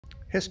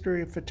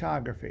History of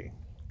photography.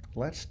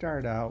 Let's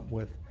start out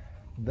with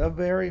the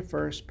very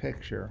first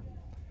picture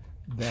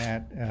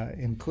that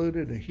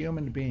included a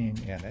human being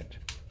in it.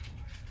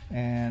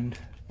 And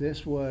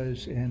this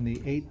was in the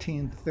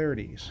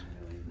 1830s.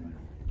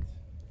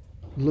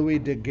 Louis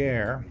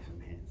Daguerre.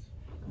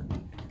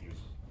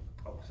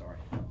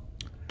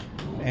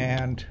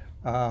 And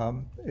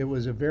it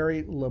was a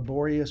very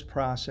laborious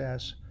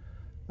process.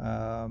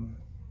 I'm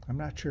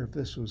not sure if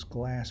this was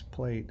glass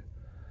plate,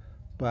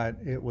 but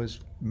it was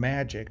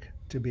magic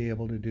to be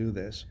able to do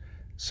this.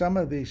 Some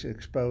of these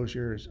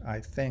exposures, I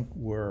think,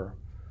 were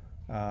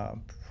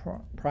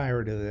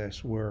prior to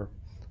this, were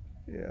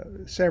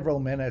several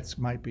minutes,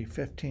 might be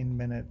 15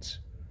 minutes,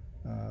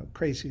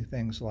 crazy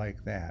things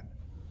like that.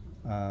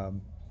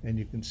 And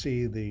you can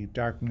see the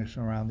darkness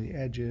around the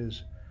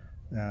edges.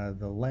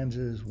 The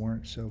lenses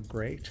weren't so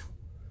great.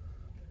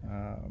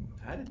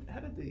 How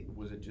did they,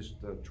 was it just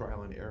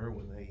trial and error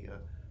when they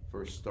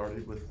first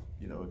started with,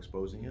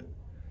 exposing it?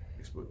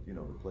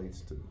 The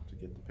plates to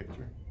get the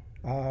picture?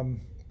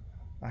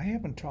 I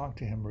haven't talked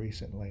to him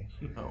recently.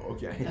 Oh,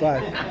 okay.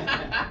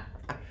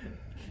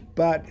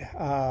 But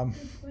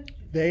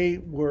they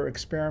were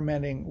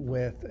experimenting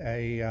with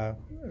a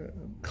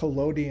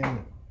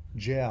collodion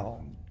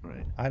gel.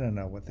 Right. I don't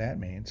know what that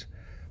means,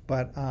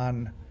 but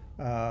on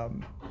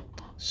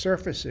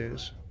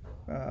surfaces,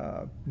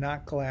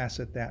 not glass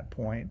at that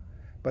point,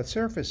 but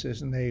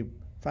surfaces, and they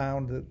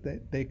found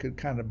that they could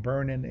kind of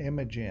burn an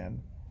image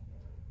in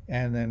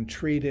and then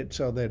treat it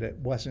so that it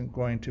wasn't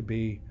going to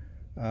be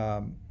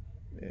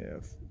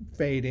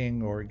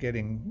fading or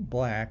getting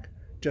black,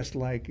 just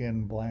like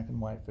in black and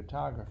white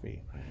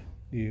photography.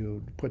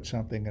 You put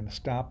something in a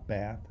stop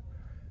bath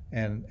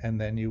and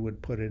then you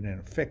would put it in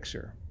a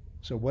fixer.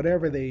 So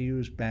whatever they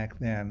used back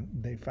then,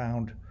 they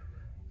found,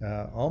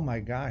 oh my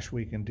gosh,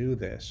 we can do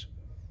this.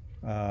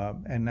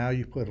 And now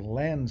you put a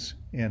lens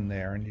in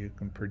there and you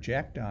can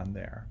project on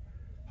there.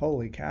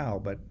 Holy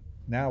cow, but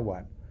now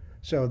what?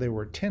 So there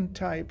were tint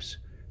types,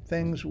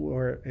 things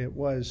where it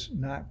was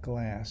not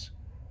glass.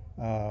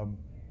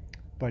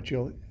 But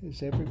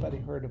has everybody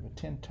heard of a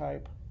tint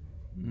type?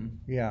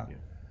 Mm-hmm. Yeah.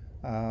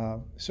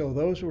 So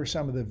those were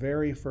some of the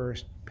very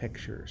first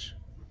pictures.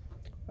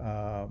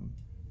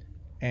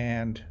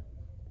 And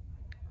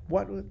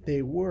what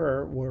they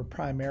were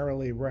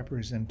primarily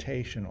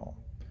representational.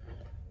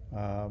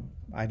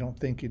 I don't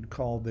think you'd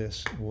call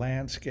this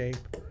landscape,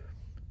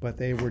 but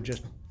they were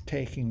just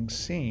taking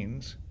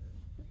scenes.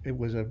 It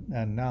was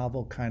a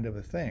novel kind of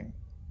a thing.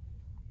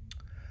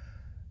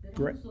 That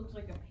almost looks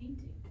like a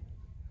painting.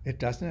 It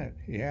doesn't it?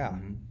 Yeah.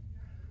 Mm-hmm.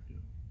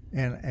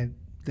 And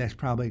that's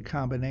probably a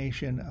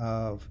combination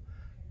of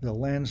the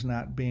lens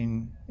not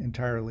being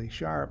entirely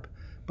sharp,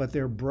 but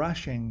they're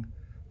brushing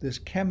this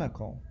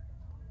chemical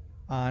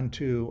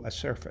onto a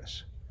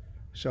surface.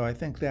 So I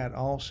think that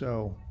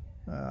also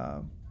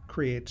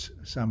creates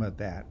some of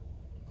that.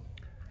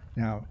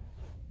 Now,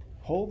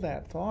 hold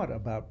that thought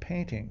about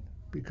painting,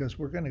 because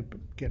we're going to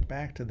get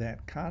back to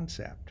that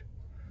concept.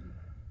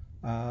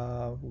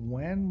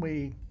 When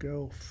we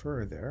go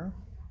further,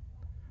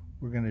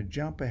 we're going to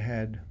jump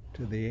ahead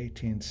to the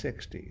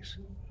 1860s.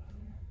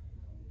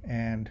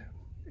 And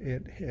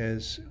it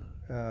has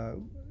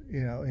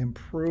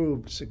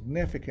improved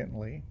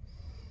significantly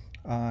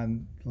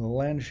on the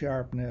lens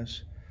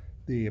sharpness,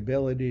 the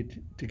ability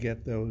to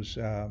get those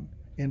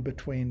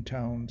in-between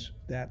tones,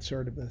 that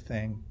sort of a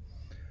thing.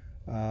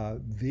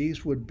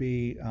 These would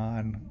be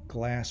on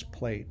glass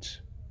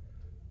plates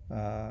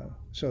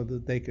so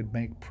that they could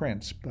make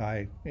prints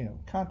by,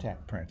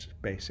 contact prints,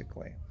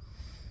 basically.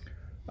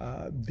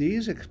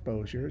 These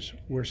exposures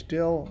were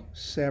still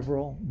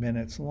several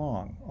minutes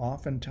long.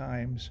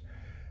 Oftentimes,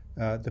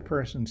 the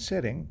person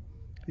sitting,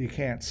 you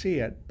can't see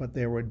it, but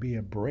there would be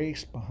a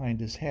brace behind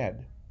his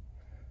head,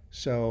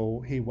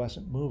 so he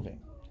wasn't moving.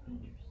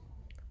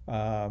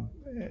 And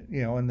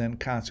then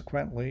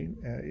consequently,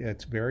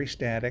 it's very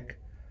static.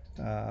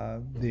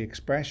 The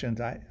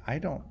expressions, I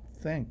don't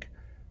think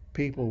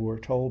people were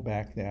told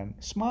back then,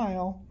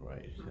 smile,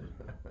 Right.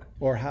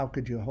 or how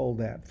could you hold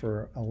that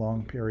for a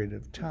long period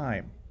of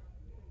time.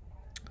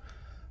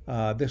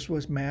 This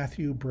was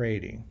Matthew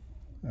Brady,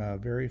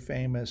 very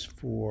famous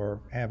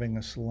for having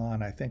a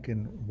salon, I think,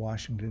 in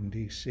Washington,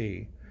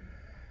 D.C.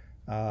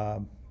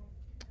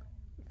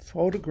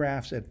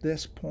 Photographs at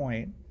this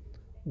point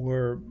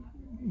were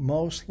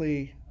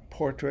mostly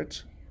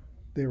portraits.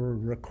 They were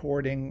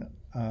recording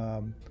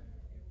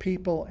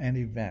people and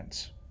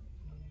events.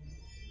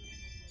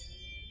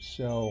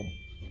 So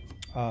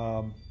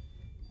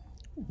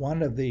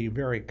one of the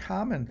very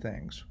common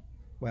things,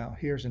 well,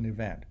 here's an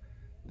event.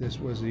 This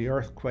was the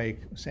earthquake,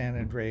 San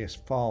Andreas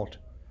Fault,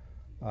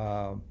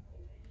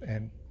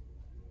 and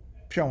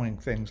showing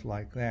things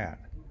like that.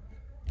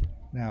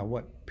 Now,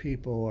 what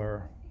people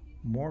are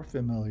more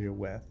familiar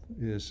with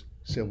is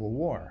Civil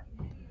War.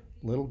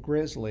 Little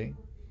Grizzly.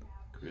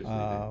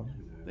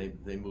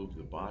 They moved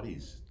the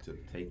bodies to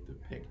take the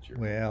picture.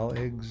 Well,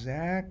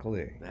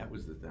 exactly. That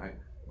was the thing.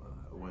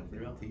 One thing,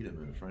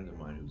 Tiedemann, a friend of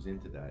mine who's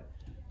into that,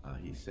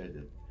 he said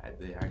that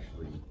they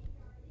actually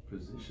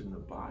position the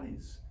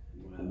bodies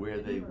where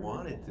they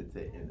wanted to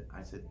take. And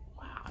I said,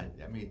 wow,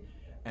 I mean,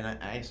 and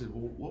I said,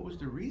 well, what was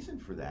the reason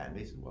for that? And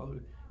they said, well,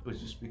 it was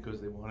just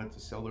because they wanted to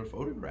sell their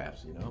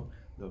photographs, you know,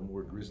 the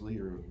more grisly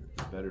or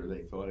the better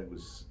they thought. It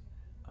was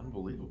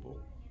unbelievable.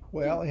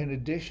 Well, in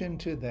addition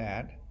to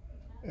that,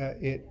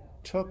 it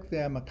took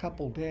them a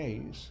couple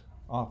days,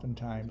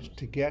 oftentimes,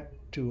 to get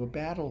to a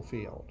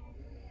battlefield.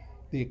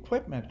 The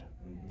equipment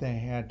they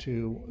had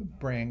to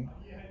bring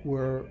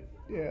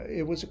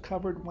it was a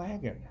covered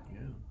wagon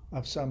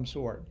of some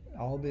sort,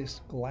 all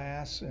this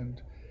glass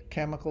and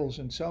chemicals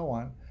and so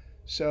on.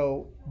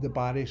 So the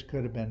bodies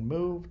could have been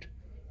moved.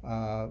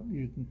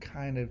 You can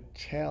kind of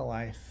tell,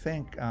 I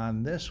think,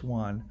 on this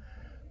one,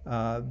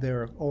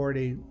 they're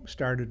already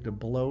started to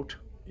bloat,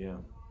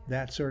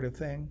 that sort of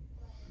thing.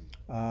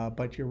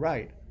 But you're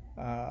right.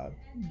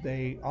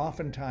 They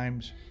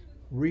oftentimes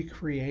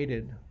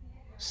recreated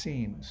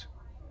scenes.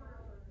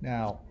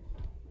 Now,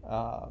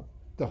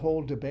 the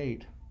whole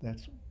debate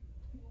that's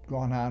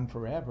gone on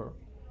forever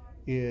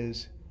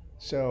is,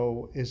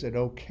 so is it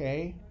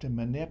okay to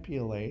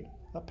manipulate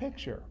a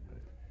picture?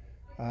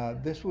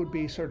 This would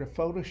be sort of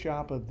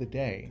Photoshop of the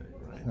day.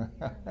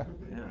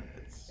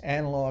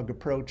 Analog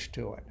approach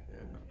to it.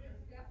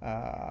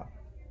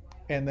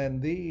 And then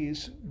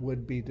these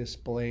would be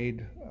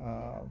displayed,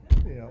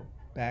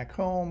 back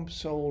home,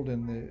 sold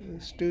in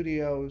the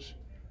studios,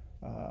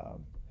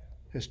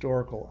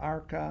 historical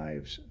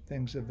archives,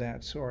 things of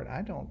that sort.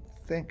 I don't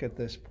think at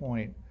this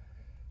point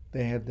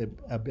they had the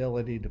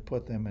ability to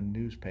put them in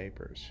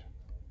newspapers.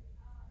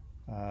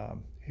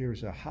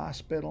 Here's a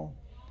hospital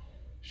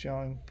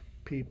showing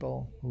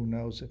people. Who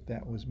knows if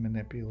that was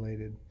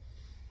manipulated.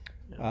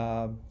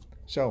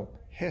 So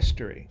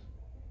history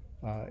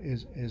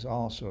is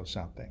also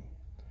something.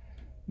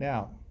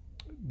 Now,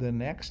 the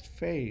next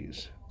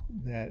phase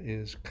that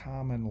is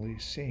commonly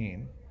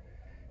seen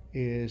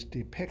is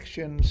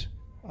depictions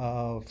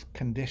of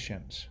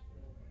conditions.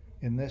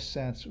 In this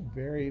sense,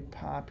 very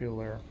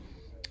popular,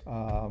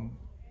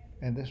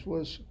 and this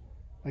was,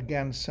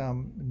 again,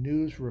 some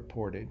news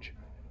reportage,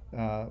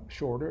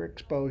 shorter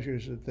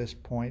exposures at this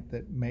point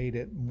that made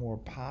it more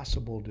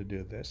possible to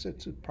do this.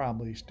 It's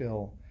probably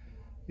still,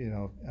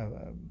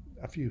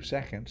 a few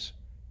seconds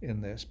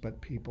in this, but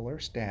people are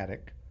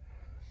static.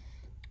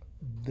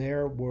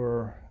 There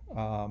were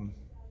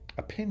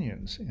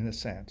opinions, in a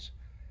sense,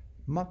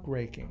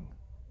 muckraking.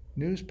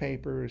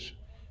 Newspapers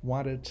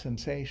wanted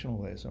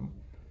sensationalism,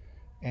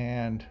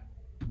 and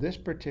this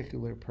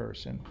particular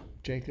person,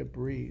 Jacob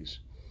Riis,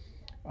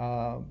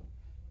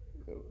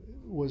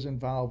 was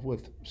involved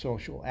with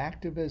social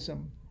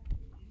activism,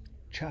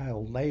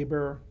 child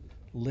labor,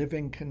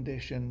 living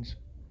conditions,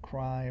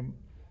 crime,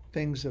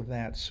 things of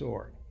that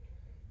sort.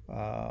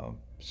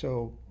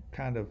 So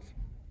kind of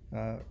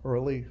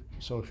early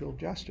social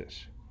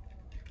justice.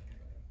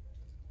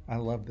 I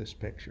love this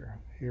picture.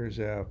 Here's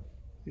a,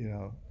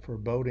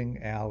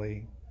 foreboding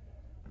alley,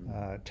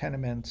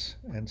 tenements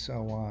and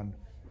so on.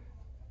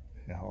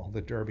 All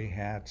the derby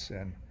hats,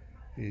 and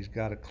he's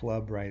got a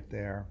club right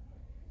there.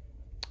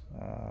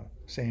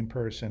 Same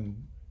person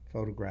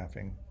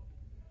photographing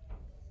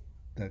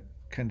the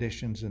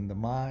conditions in the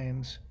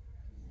mines,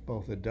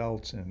 both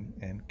adults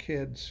and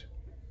kids.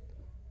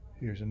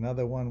 Here's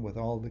another one with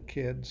all the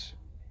kids.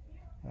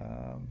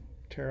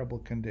 Terrible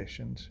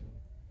conditions.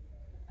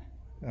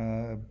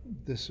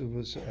 This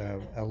was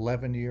an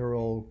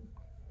 11-year-old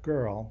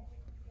girl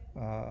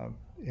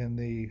in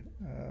the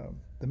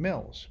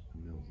mills.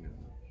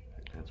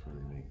 That's where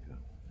they make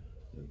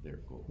their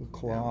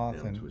cloth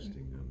down and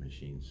twisting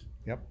machines.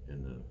 Yep.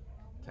 In the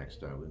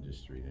textile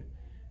industry.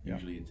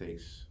 Usually it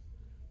takes,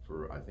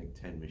 for I think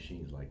 10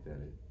 machines like that.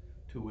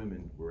 2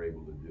 women were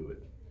able to do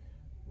it.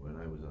 When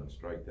I was on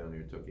strike down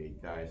here, it took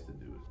 8 guys to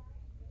do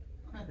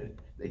it.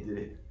 They did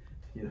it,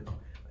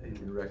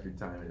 in record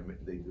time, and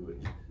they do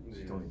it.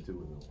 There's only 2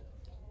 of them.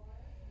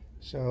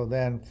 So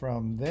then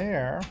from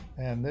there,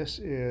 and this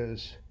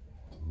is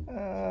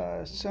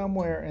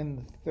somewhere in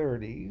the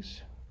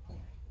 30s.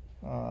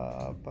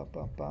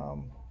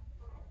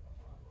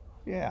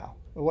 Yeah,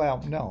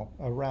 well, no,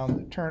 around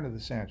the turn of the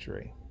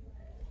century.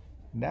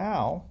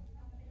 Now,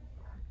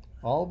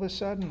 all of a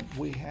sudden,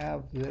 we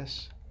have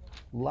this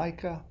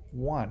Leica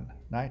 1,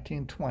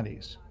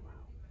 1920s.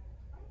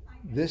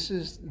 This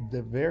is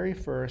the very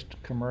first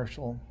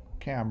commercial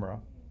camera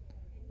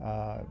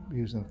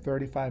using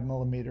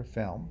 35mm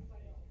film,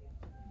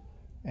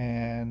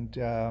 and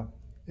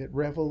it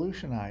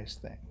revolutionized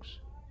things.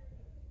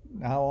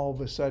 Now all of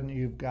a sudden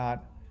you've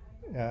got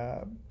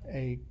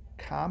a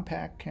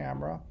compact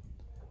camera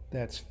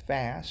that's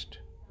fast.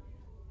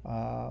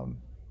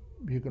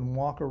 You can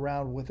walk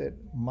around with it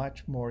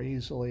much more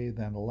easily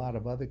than a lot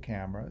of other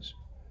cameras.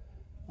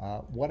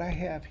 What I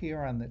have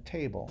here on the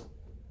table,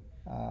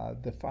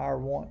 the far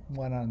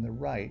one on the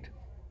right,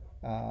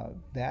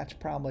 that's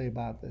probably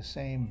about the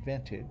same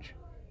vintage,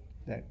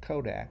 that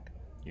Kodak.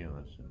 Yeah,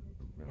 that's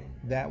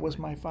that was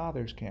my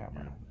father's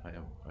camera. Yeah,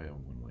 I have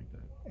one like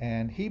that.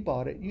 And he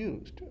bought it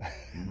used.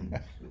 Mm-hmm.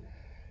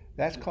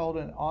 That's called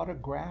an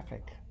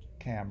autographic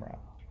camera.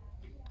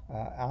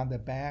 On the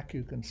back,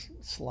 you can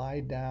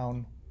slide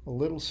down a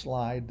little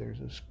slide. There's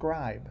a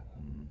scribe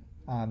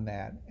on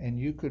that, and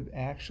you could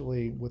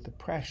actually, with the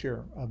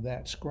pressure of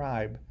that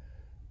scribe,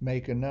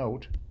 make a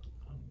note,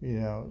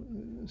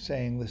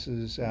 saying this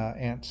is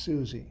Aunt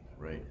Susie,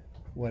 Right.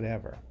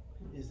 whatever.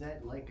 Is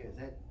that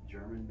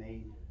German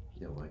made?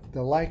 Yeah, like. The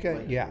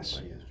Leica, yes,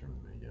 Like it's German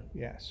made, yeah.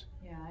 yes.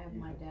 Yeah, I have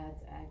my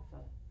dad's Agfa.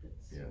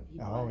 That's, Yeah. he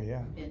Oh, bought it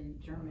yeah. in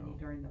Germany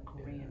during the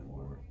Korean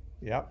War.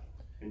 Yep.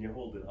 And you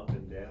hold it up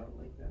and down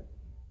like that?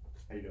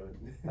 How you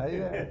doing? How you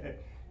doing?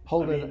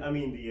 Hold it. I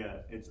mean,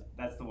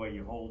 that's the way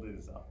you hold it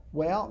is up.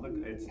 Well, Look,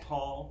 it's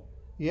tall.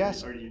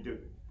 yes. Or do you do?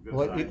 Go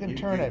Well, you side? can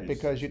turn it you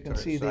because you can turn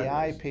it see the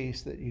sideways.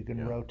 eyepiece that you can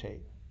Yeah.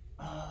 rotate.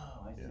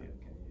 Oh, I see. Yeah. Okay,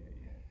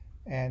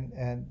 yeah.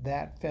 And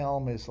that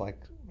film is like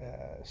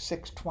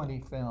 620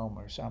 film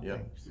or Yeah,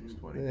 something.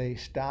 620. They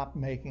stopped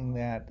making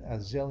that a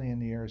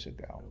zillion years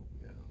ago,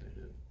 Yeah,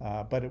 they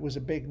did. but it was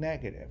a big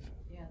negative.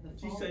 Yeah, the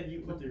She fault- said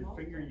you with the your fault-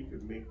 finger you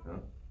could make Huh?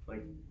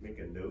 make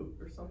a note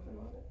or something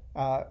on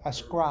it. A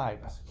scribe,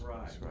 A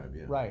scribe. Scribe,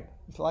 yeah. right?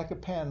 It's like a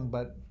pen,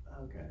 but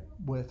Okay.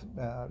 with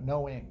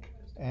no ink,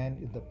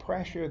 and the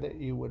pressure that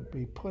you would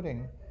be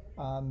putting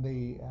on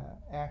the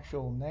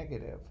actual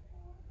negative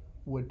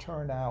would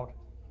turn out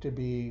to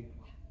be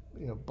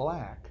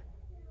black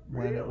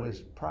when it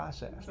was Really?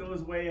 processed. So it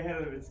was way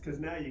ahead of its because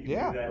now you can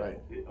Yeah. do that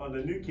Right. on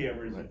the new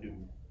cameras. Right.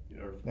 You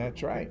can, or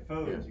That's right.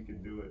 Phones Yeah. you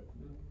can do it.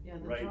 Yeah,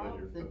 right on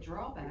your the phone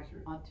drawback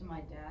picture. onto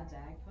my dad's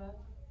Agfa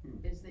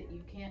Hmm. is that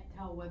you can't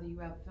tell whether you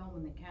have film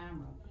in the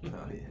camera,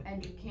 Oh, yeah.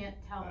 and you can't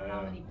tell how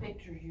Uh. many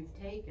pictures you've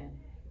taken.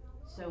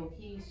 So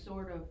he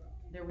sort of,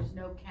 there was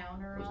no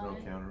counter There's on no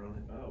it. counter on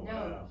it? Oh No,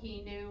 wow.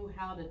 he knew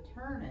how to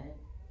turn it,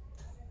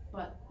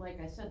 but like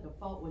I said, the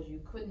fault was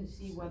you couldn't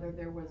see whether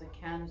there was a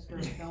canister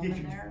of film You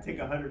in can there. take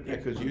 100 Yeah,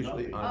 'cause pictures.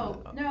 usually nothing. on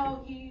Oh, the-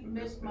 no, he With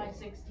missed this my film.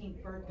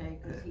 16th birthday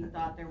because he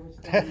thought there was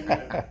film in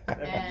it.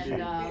 And,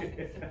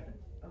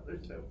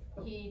 There's no.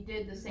 He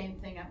did the same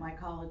thing at my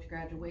college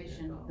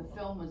graduation. The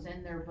film was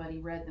in there, but he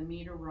read the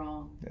meter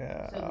wrong. So the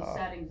Yeah.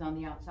 settings on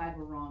the outside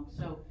were wrong.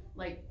 So,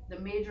 like, the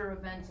major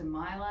events in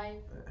my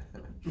life,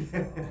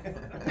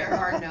 there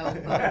are no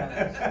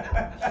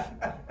photos.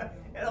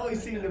 It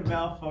always seemed to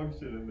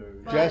malfunction in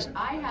those. But Just-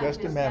 I have just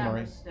a his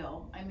memory. camera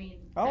still. I mean,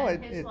 Oh,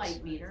 and it- his it's-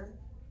 light meter.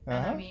 And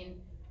Uh-huh. I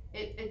mean,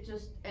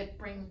 it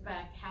brings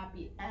back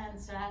happy and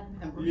sad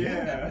memories.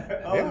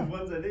 Yeah. Oh, Yeah. the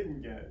ones I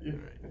didn't get. Yeah.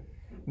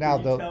 Now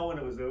Could you the tell when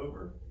it was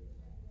over?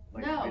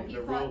 Like No, if he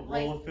the thought,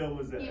 roll of film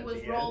was at He the was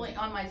end? rolling,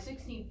 on my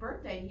 16th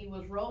birthday, he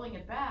was rolling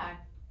it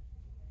back,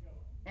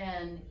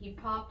 and he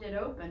popped it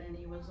open, and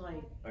he was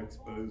like,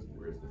 Exposed.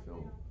 Where's the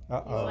film? he's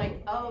uh-oh.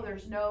 like, oh,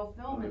 there's no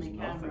film in There's the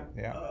camera. nothing.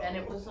 Yeah. Oh. And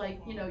it was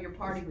like, your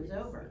party was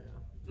over.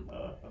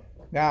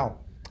 Now,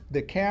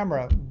 the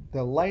camera,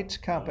 the Lights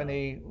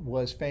company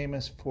was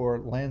famous for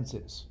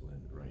lenses,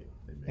 Right.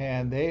 They made-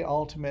 and they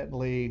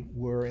ultimately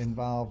were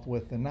involved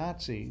with the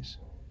Nazis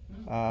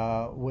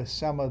with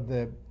some of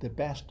the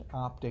best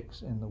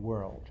optics in the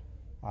world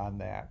on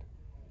that.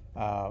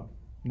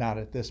 Not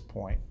at this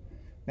point.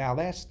 Now,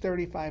 that's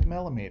 35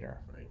 millimeter.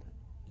 Right,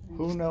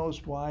 Who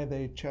knows why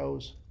they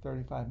chose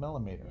 35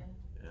 millimeter?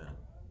 yeah.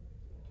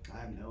 I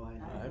have no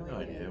idea. I have no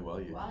idea.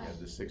 Well, you Why? have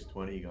the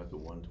 620, you got the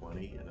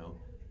 120,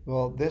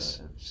 Well,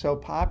 this so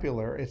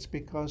popular, it's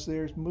because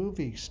there's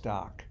movie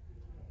stock.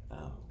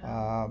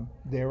 Oh,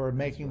 They were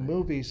making right.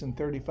 movies in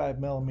 35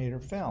 millimeter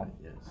film.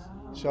 yes.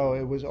 Oh. So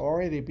it was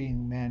already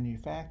being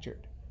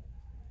manufactured.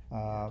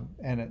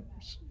 And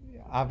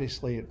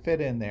obviously it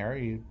fit in there.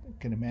 You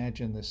can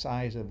imagine the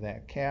size of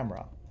that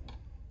camera.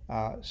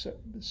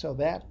 So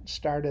that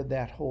started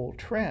that whole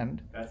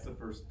trend. That's the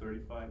first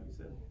 35 you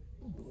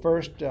said?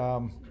 First,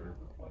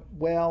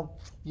 well,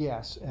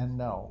 yes and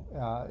no.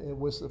 It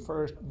was the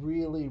first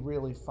really,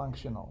 really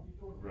functional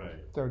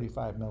Right.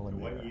 35 In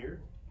millimeter. what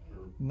year?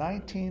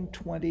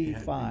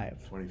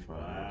 1925. 25,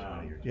 Wow.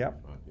 20 or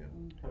Yep. 25,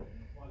 yeah.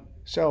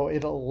 So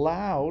it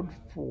allowed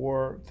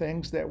for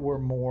things that were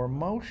more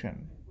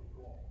motion.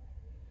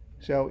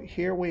 So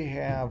here we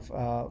have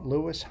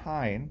Louis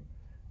Hine,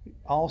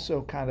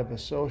 also kind of a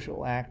social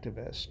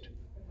activist,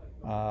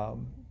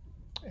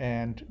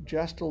 and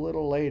just a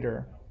little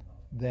later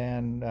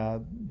than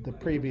the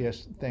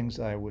previous things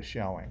that I was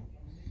showing.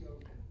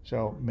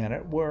 So Men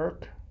at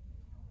Work,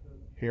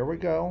 here we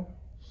go,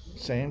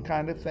 same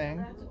kind of thing.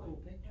 That's a cool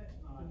picture.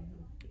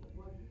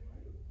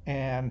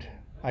 And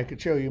I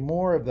could show you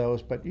more of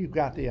those, but you've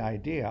got the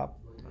idea.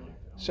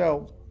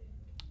 So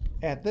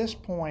at this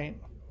point,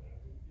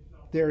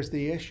 there's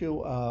the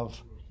issue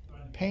of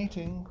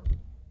painting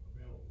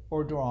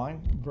or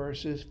drawing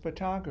versus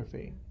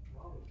photography.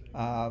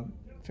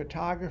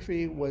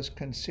 Photography was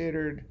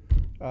considered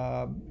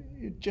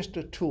just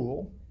a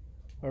tool,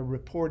 a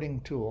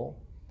reporting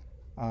tool,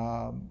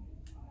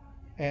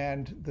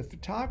 and the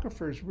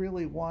photographers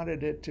really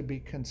wanted it to be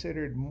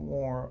considered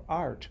more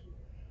art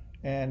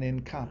and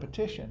in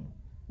competition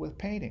with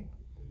painting.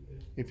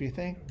 If you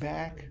think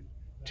back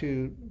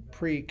to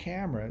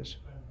pre-cameras,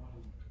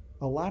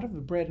 a lot of the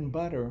bread and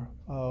butter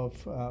of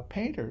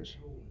painters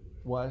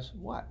was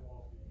what?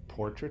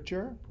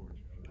 Portraiture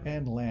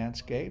and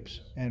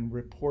landscapes and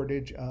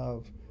reportage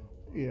of,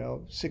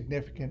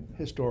 significant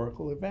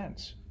historical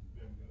events.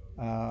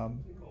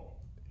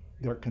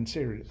 They're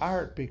considered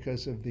art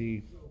because of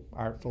the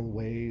artful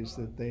ways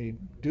that they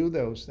do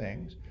those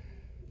things,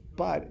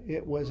 but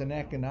it was an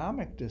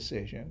economic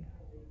decision,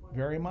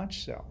 very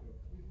much so.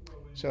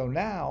 So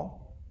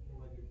now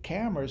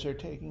cameras are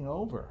taking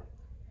over.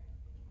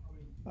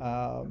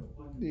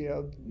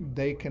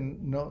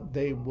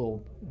 They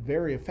will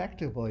very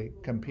effectively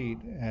compete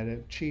at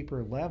a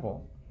cheaper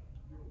level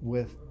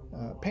with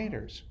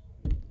painters.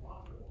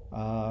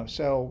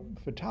 So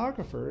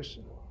photographers,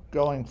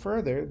 going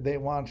further, they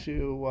want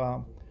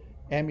to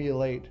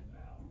emulate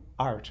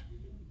art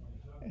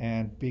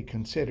and be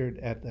considered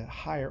at the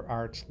higher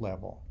arts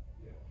level.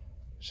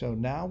 So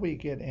now we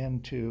get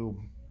into,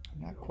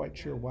 I'm not quite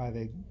sure why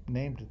they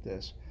named it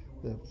this,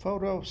 the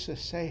photo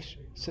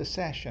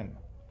secession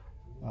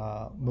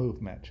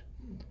movement,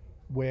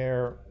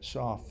 where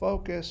soft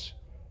focus,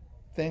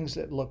 things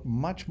that look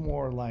much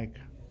more like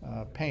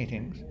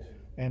paintings,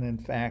 and in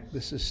fact,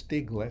 this is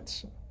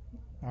Stieglitz,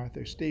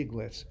 Arthur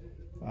Stieglitz,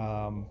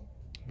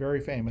 very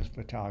famous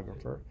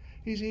photographer.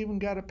 He's even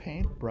got a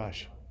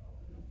paintbrush,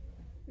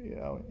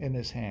 in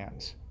his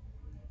hands.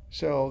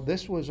 So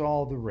this was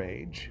all the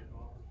rage,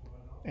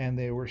 and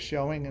they were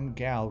showing in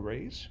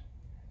galleries,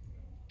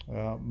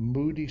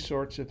 moody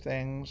sorts of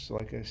things,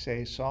 like I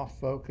say,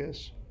 soft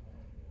focus,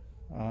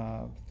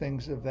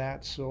 things of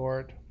that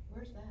sort.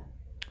 Where's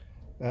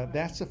that?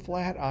 That's the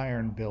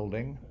Flatiron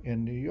Building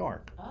in New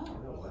York. Oh,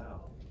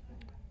 wow.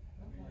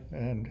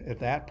 And at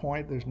that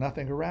point, there's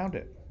nothing around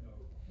it.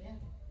 yeah.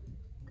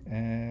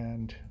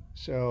 And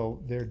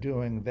so they're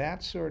doing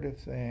that sort of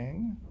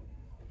thing,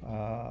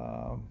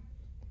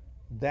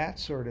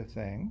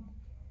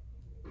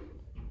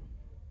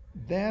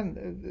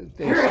 Then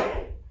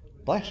they,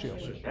 bless you.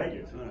 Thank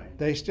you. All right.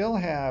 They still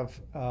have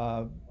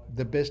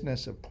the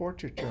business of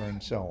portraiture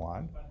and so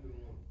on.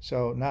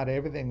 So not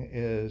everything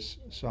is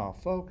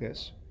soft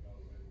focus.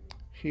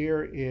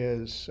 Here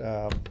is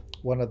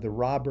one of the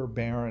robber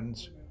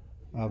barons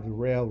of the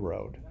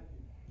railroad.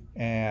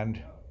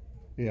 And,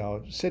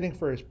 sitting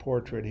for his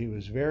portrait, he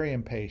was very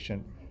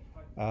impatient.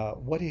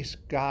 What he's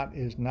got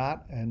is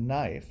not a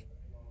knife,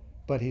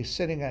 but he's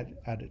sitting at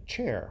a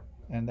chair,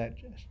 and that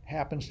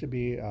happens to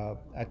be a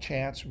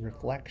chance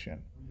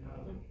reflection.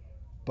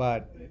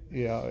 But,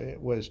 it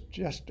was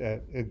just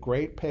a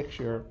great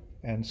picture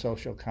and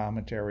social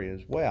commentary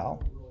as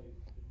well.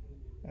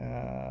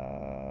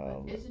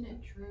 But isn't it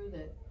true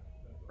that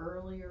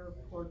earlier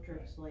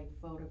portraits, like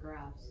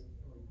photographs,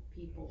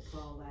 people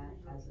saw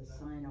that as a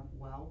sign of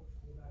wealth?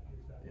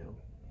 Yeah.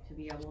 To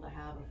be able to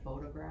have a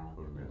photograph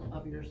Photograph,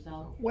 of yeah.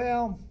 yourself?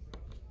 Well,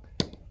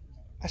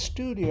 a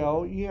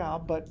studio, yeah,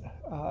 but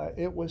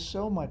it was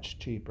so much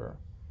cheaper.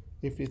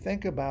 If you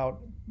think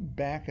about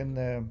back in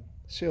the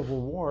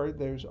Civil War,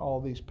 there's all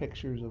these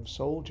pictures of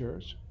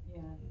soldiers.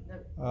 Yeah,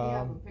 we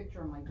have a Um,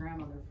 picture of my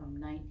grandmother from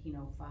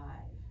 1905.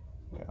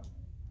 Yeah.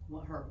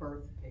 Well,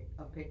 her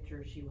a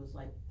picture, she was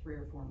like 3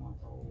 or 4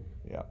 months old.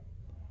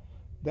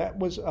 That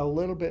was a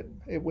little bit,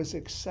 it was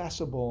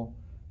accessible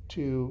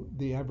to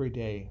the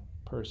everyday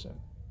person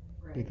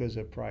Right. because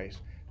of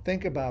price.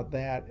 Think about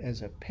that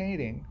as a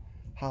painting.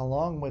 How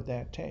long would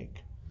that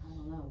take? I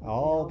don't know. but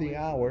All they the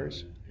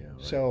always- hours. Yeah,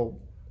 right. So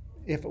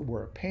if it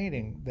were a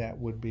painting, that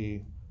would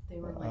be They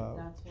were like,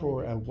 that's why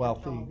for they a kept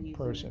wealthy all these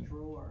person. in a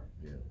drawer.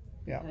 Yeah.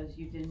 Yeah. Because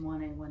you didn't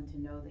want anyone to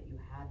know that you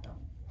had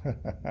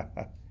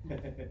them.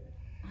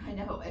 I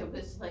know, it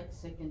was like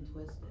sick and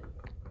twisted.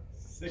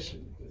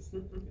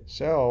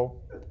 So,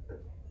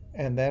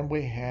 and then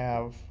we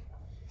have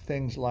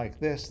things like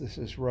this. This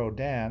is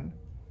Rodin.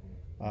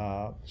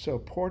 So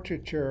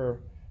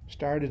portraiture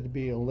started to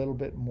be a little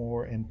bit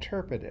more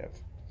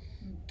interpretive.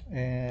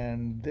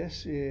 And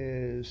this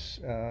is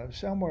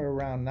somewhere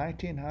around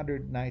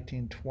 1900,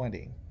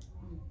 1920,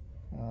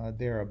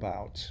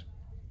 thereabouts.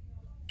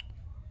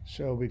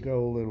 So we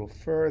go a little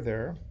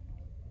further.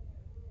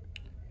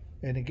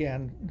 And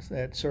again,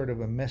 that sort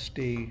of a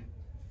misty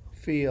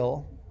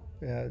feel.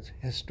 It's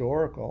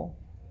historical,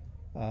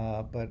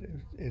 but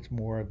it's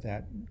more of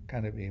that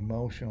kind of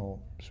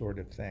emotional sort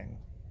of thing.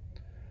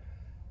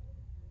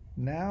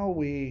 Now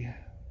we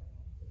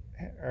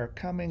are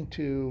coming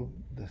to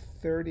the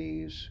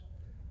 30s,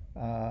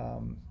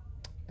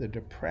 the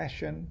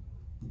Depression.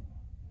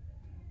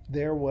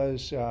 There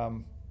was a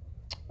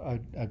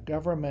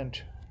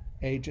government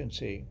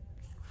agency,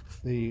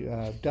 the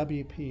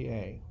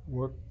WPA,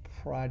 Work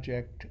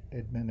Project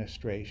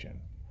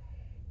Administration,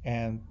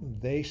 and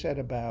they set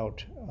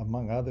about,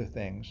 among other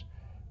things,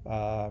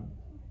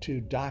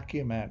 to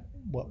document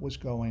what was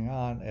going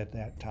on at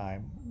that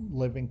time,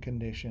 living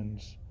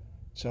conditions,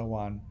 so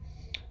on.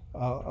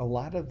 A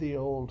lot of the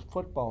old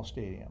football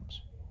stadiums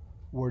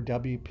were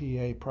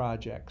WPA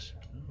projects,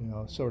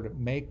 sort of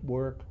make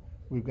work.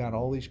 We've got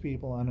all these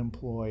people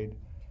unemployed,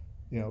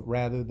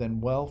 rather than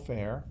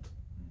welfare,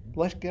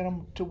 let's get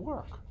them to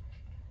work.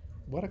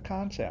 What a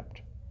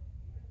concept.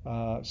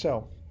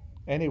 So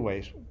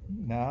anyways,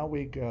 now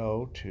we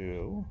go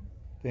to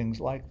things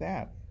like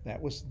that.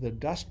 That was the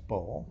Dust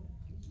Bowl.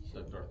 Is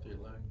that Dorothea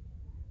Lange?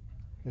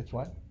 It's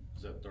what?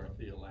 Is that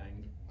Dorothea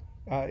Lange?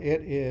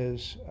 It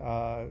is,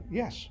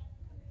 yes,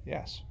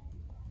 yes.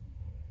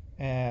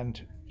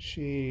 And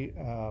she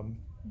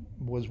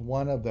was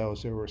one of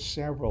those. There were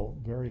several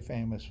very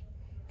famous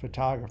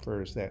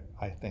photographers that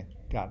I think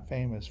got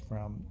famous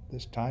from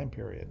this time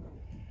period.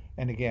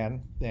 And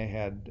again, they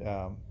had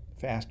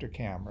faster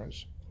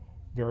cameras,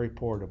 very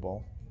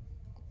portable.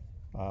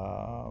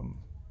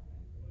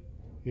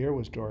 Here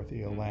was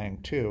Dorothea Lange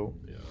too.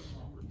 Yeah.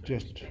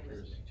 Just,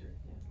 Pictures.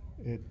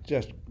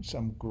 just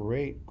some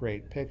great,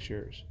 great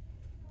pictures,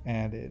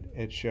 and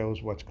it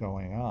shows what's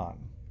going on.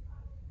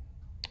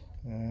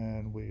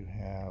 And we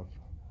have,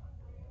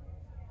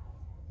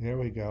 there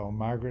we go,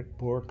 Margaret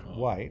Bourke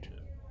White,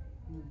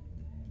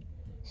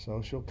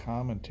 social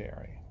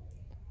commentary.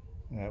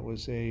 That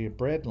was a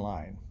bread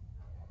line.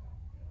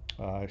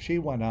 She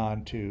went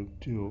on to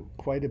do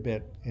quite a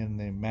bit in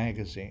the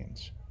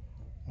magazines,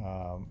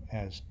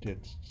 as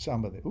did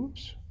some of the,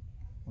 oops,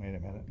 wait a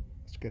minute,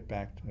 let's get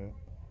back to,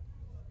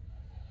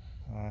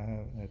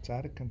 it's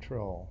out of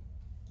control.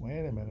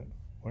 Wait a minute,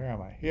 where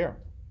am I? Here.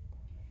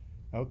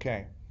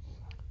 Okay.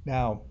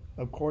 Now,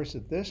 of course,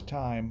 at this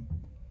time,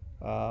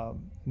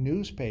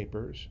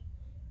 newspapers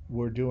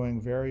were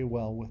doing very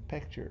well with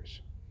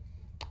pictures.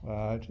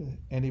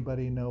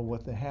 Anybody know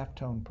what the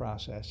halftone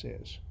process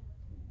is?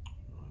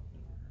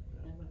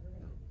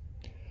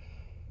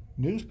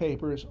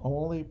 Newspapers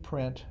only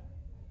print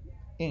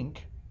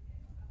ink.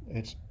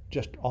 It's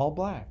just all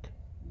black.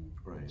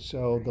 Right.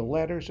 So the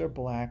letters are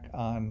black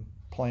on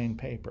plain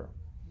paper.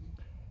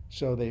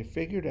 So they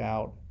figured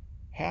out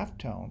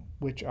halftone,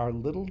 which are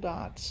little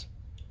dots.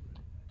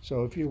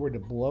 So if you were to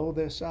blow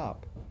this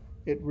up,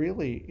 it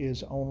really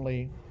is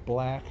only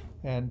black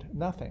and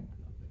nothing.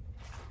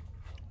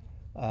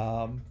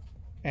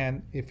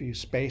 And if you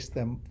space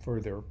them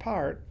further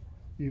apart,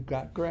 you've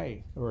got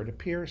gray, or it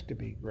appears to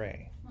be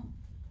gray.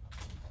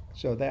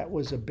 So that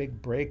was a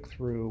big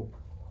breakthrough.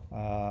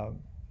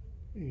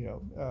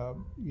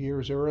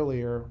 Years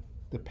earlier,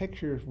 the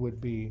pictures would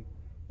be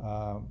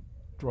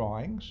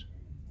drawings,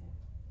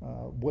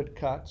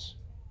 woodcuts,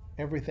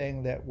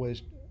 everything that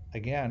was,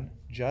 again,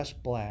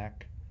 just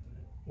black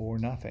or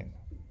nothing.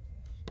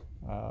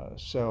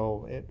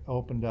 So it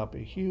opened up a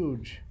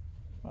huge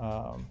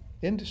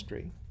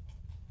industry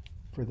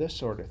for this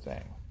sort of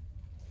thing.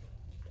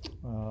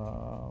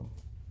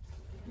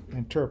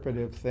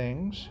 Interpretive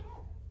things.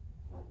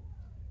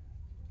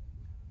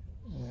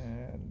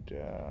 And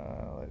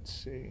let's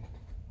see,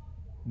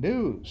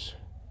 news.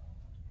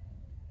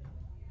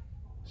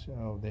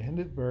 So the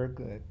Hindenburg,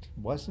 it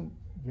wasn't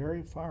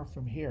very far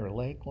from here,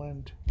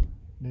 Lakeland,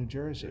 New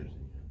Jersey.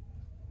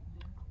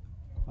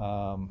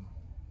 And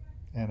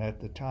at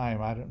the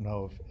time, I don't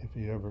know if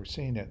you've ever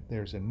seen it,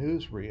 there's a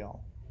newsreel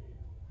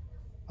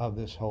of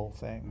this whole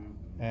thing,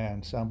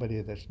 and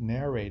somebody that's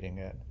narrating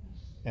it,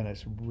 and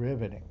it's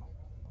riveting.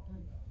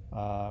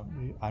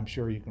 I'm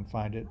sure you can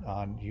find it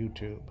on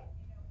YouTube.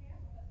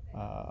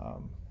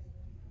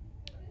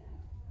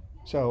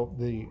 So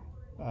the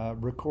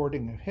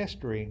recording of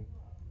history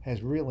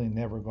has really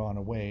never gone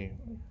away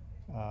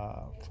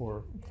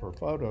for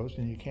photos,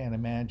 and you can't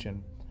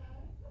imagine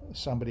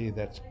somebody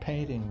that's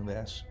painting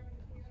this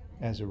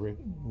as a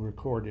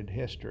recorded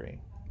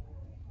history.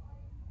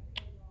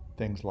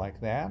 Things like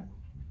that,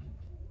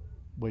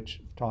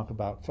 which talk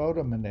about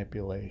photo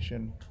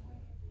manipulation,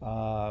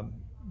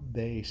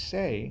 they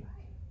say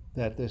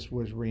that this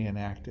was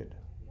reenacted.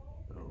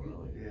 Oh,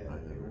 really? Yeah, I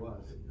it never-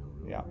 was. no,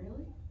 really? Yeah.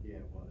 Really? Yeah,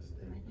 it was.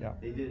 Yeah.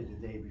 They did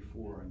it the day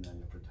before, and then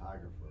the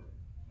photographer,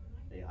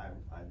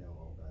 I know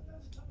all about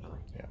that stuff. Oh.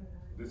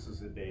 This is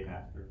the day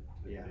after.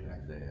 the Yeah. day The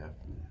after. day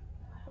after.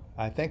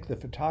 I think the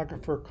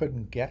photographer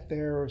couldn't get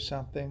there or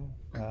something.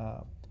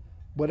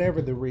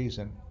 Whatever the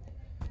reason,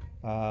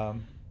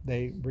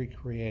 they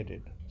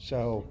recreated.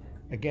 So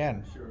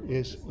again,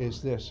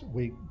 is this,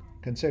 we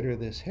consider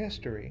this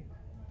history,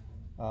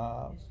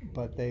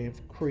 but they've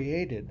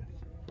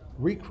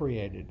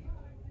recreated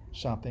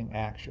something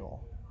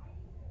actual.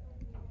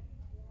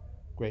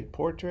 Great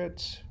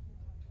portraits,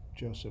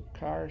 Joseph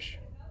Karsh.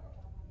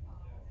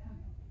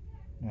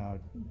 Now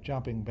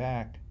jumping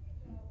back,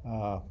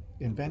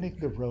 inventing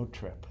the road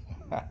trip.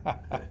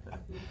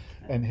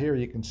 And here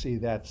you can see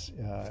that's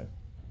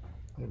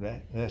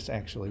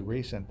actually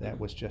recent. That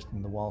was just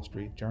in the Wall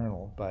Street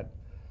Journal, but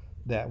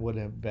that would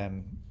have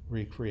been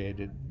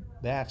recreated.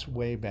 That's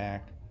way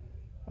back,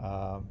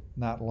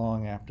 not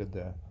long after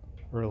the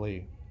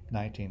early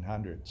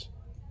 1900s.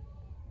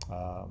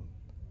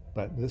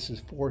 But this is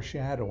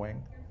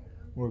foreshadowing.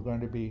 We're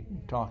going to be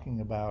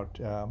talking about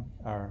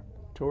our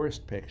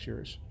tourist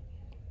pictures.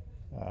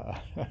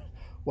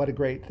 What a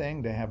great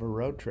thing to have a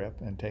road trip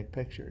and take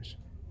pictures.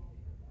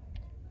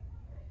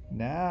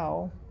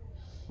 Now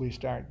we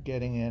start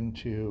getting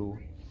into,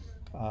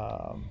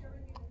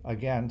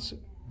 again,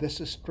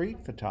 this is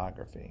street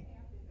photography.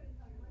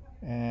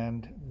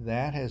 And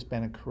that has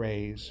been a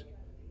craze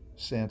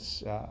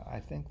since,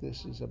 I think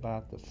this is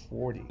about the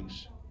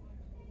 40s.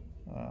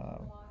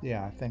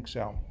 Yeah, I think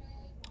so.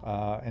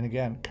 And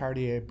again,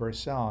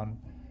 Cartier-Bresson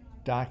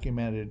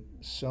documented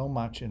so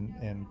much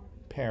in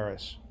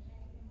Paris,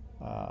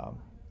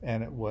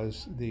 and it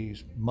was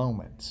these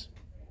moments,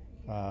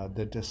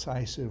 the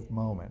decisive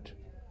moment.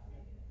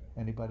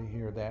 Anybody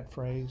hear that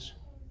phrase?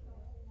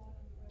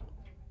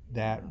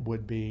 That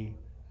would be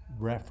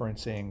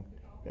referencing,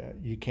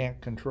 you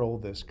can't control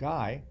this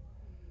guy,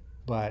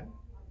 but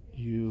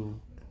you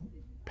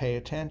pay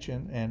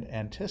attention and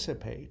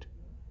anticipate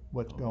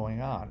what's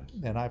going on.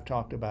 And I've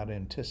talked about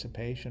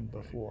anticipation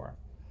before.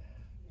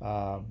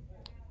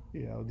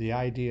 You know, the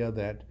idea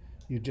that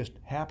you just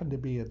happen to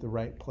be at the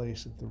right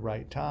place at the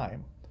right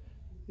time,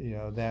 you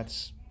know,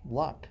 that's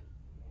luck.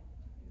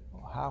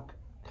 How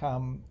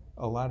come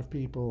a lot of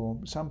people,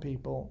 some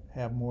people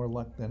have more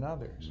luck than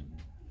others?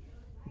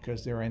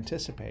 Because they're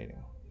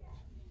anticipating.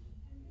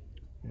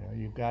 You know,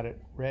 you've got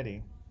it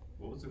ready.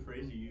 What was the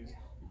phrase you used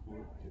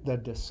before? The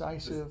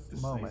decisive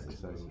moment.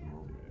 Decisive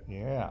moment.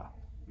 Yeah.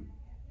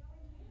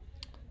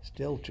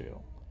 Still true.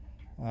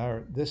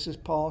 This is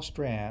Paul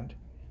Strand.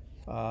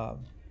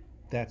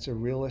 That's a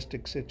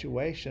realistic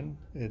situation.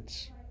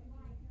 It's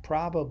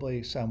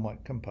probably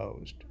somewhat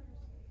composed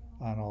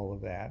on all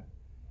of that,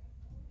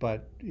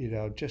 but you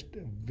know, just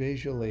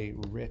visually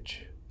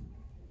rich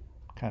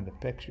kind of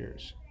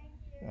pictures.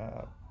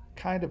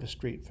 Kind of a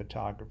street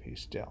photography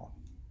still.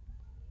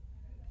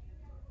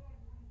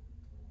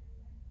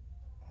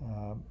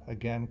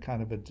 Again,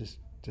 kind of a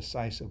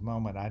decisive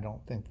moment. I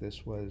don't think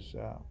this was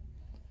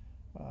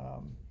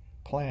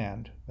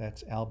planned.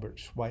 That's Albert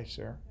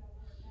Schweitzer.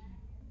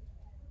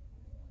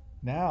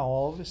 Now,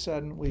 all of a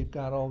sudden, we've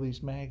got all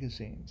these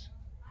magazines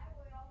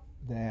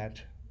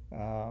that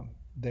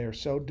they're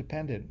so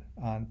dependent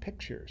on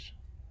pictures.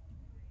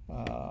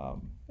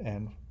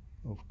 And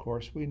of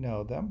course, we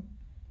know them.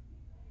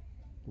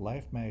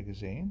 Life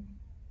magazine,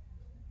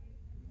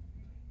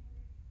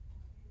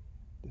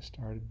 the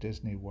start of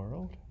Disney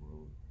World,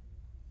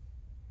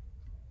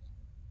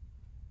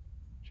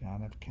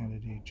 John F.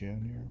 Kennedy Jr.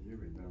 You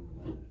remember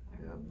that?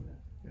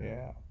 Yeah.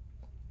 Yeah.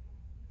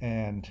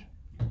 And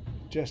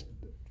just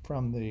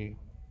from the,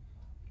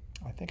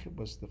 I think it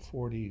was the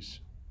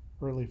 40s,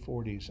 early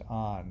 40s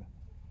on,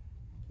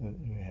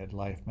 we had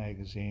Life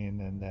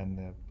magazine and then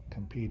the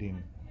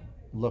competing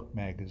Look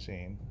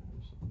magazine.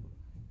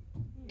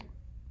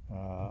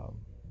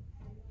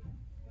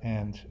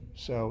 And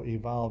so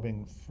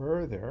evolving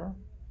further,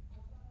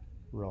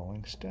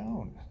 Rolling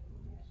Stone.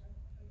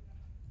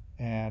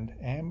 And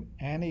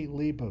Annie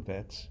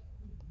Leibovitz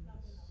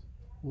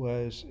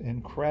was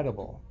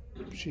incredible.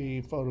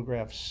 She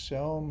photographed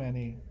so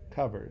many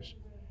covers,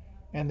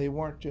 and they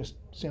weren't just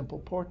simple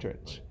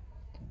portraits.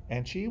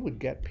 And she would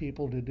get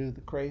people to do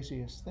the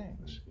craziest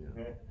things.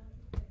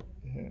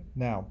 Yeah.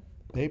 Now,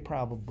 they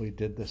probably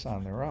did this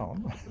on their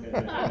own. You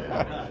know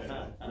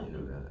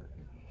that.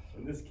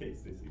 In this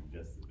case, they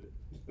suggested it.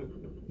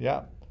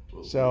 Yeah.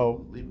 Well,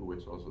 So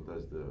Leibovitz also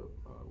does the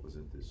was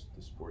it this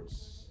the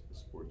sports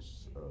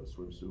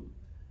swimsuit?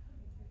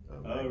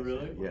 Oh, magazine.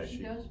 really? Yeah,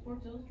 She does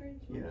Sports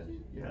Illustrated Yeah,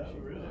 swimsuit? yeah, Oh, she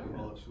really? does,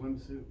 Well, a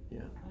swimsuit. yeah,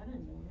 I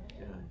didn't know that.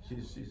 yeah.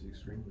 She's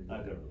extremely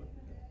I've good. never looked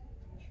at that.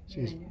 Yeah,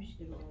 she's I knew she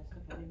did a lot of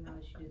stuff. I didn't know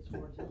she did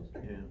Sports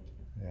Illustrated.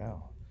 Yeah.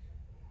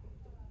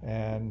 yeah.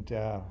 And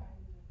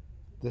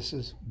this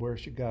is where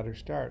she got her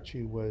start.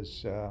 She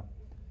was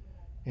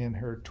in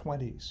her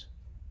 20s.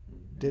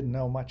 Didn't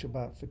know much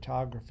about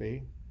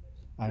photography.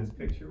 This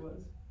picture was?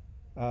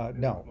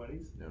 In No, her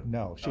 20s?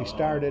 no. She Oh,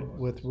 started oh, oh,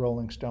 with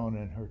Rolling Stone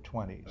in her Oh,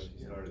 20s.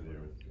 she started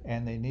there with.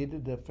 And they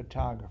needed a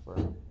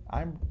photographer.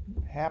 I'm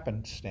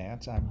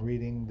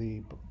reading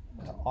the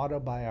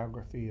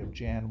autobiography of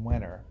Jan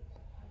Wenner,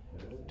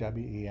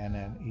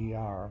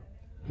 Wenner,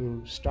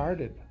 who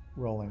started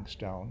Rolling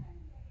Stone.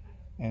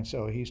 And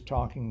so he's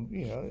talking,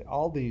 you know,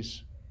 all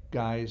these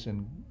guys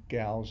and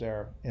gals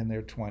are in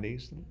their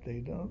 20s. They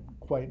don't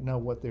quite know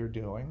what they're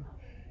doing.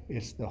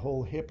 It's the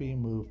whole hippie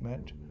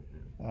movement.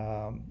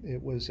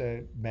 It was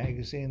a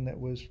magazine that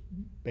was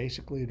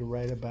basically to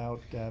write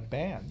about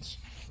bands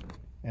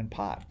and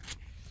pot.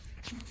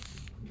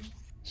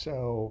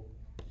 So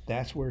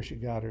that's where she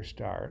got her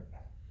start.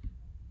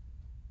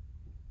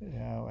 You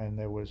know, and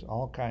there was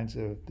all kinds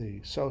of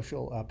the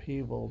social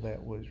upheaval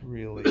that was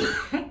really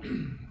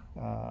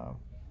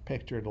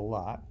pictured a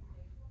lot.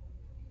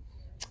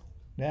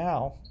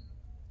 Now,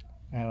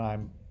 and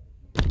I'm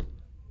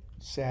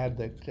sad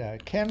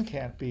that Ken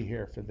can't be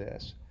here for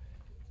this.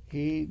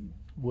 He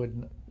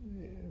would,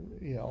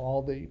 you know,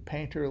 all the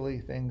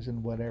painterly things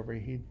and whatever,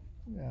 he'd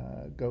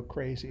go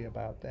crazy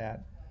about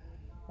that.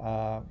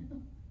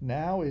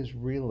 Now is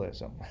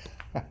realism.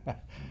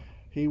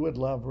 He would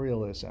love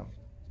realism.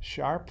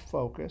 Sharp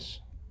focus,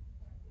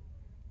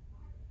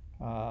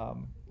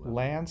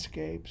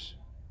 landscapes.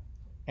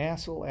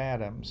 Ansel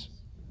Adams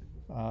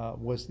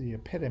was the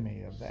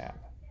epitome of that.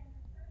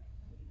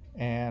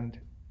 And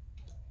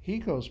he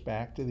goes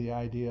back to the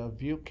idea of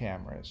view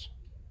cameras.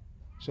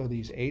 So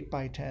these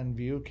 8x10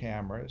 view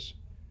cameras,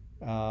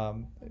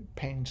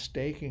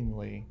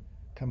 painstakingly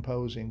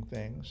composing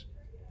things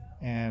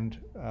and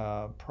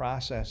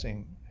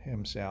processing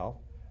himself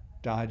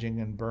dodging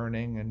and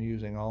burning and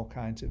using all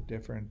kinds of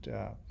different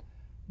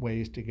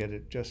ways to get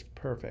it just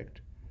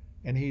perfect.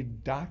 And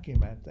he'd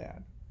document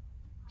that.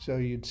 So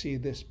you'd see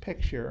this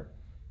picture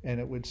and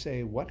it would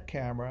say what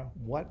camera,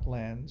 what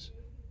lens,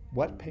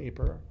 what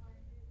paper,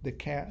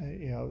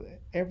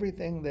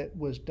 everything that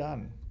was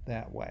done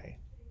that way.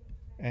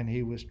 And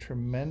he was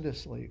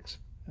tremendously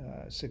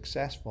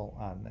successful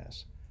on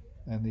this.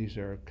 And these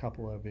are a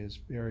couple of his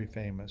very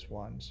famous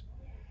ones.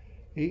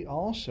 He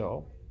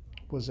also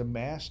was a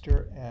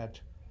master at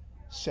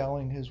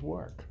selling his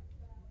work.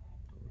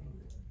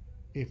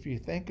 If you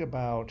think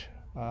about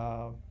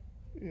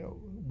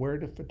where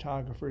do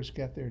photographers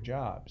get their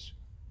jobs?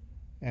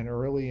 And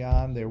early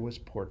on there was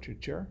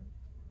portraiture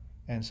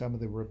and some of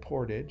the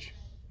reportage.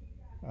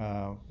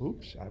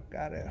 Oops, I've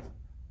got to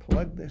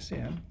plug this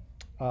in.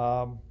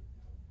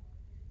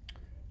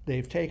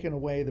 They've taken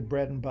away the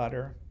bread and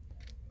butter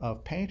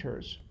of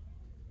painters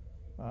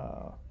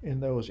in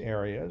those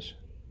areas,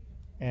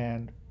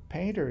 and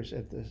painters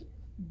at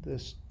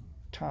this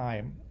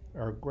time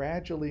are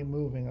gradually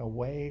moving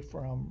away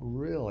from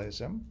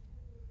realism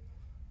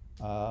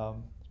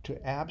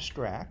to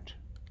abstract,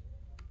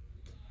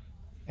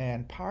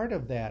 and part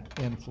of that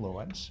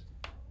influence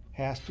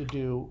has to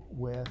do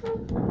with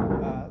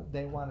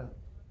they want to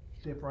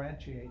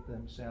differentiate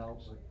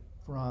themselves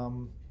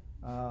from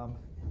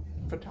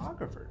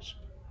photographers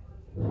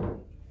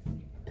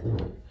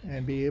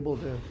and be able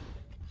to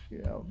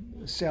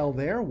sell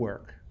their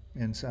work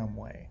in some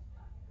way.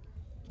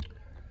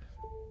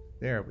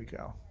 There we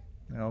go.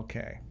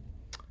 Okay.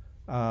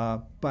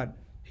 But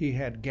he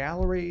had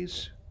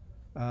galleries.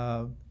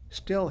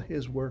 Still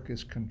his work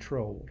is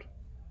controlled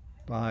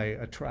by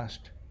a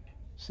trust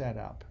set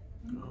up.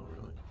 Oh,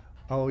 really?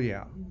 Oh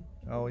yeah.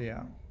 Oh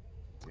yeah.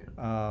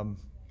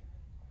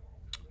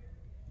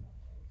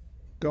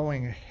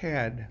 Going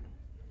ahead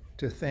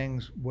to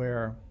things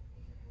where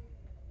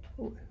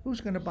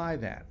who's going to buy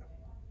that?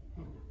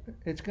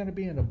 It's going to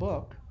be in a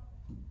book.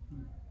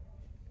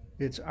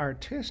 It's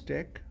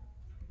artistic.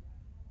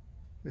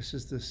 This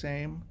is the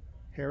same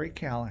Harry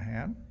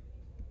Callahan.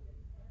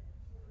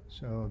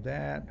 So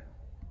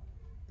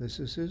this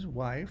is his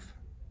wife.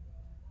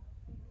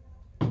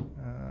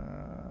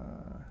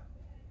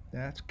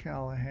 That's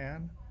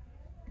Callahan.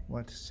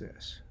 What's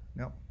this?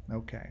 No,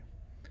 okay.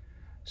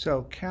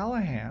 So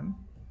Callahan,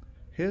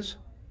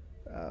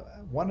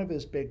 one of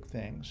his big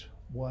things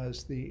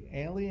was the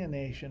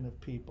alienation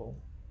of people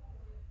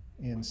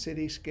in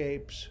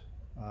cityscapes.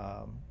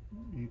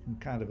 You can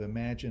kind of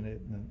imagine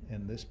it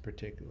in this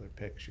particular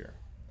picture.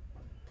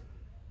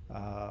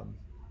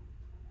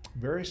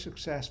 Very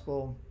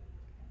successful.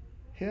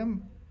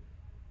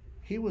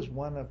 He was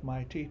one of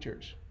my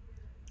teachers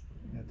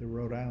at the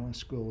Rhode Island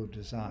School of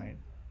Design.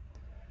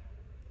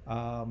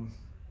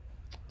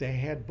 They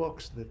had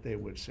books that they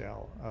would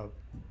sell of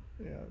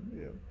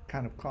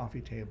kind of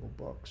coffee table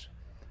books.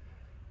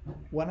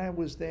 When I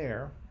was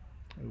there,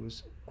 it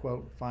was,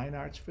 quote, fine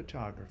arts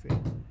photography,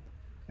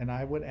 and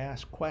I would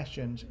ask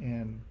questions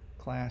in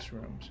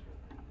classrooms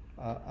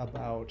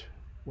about,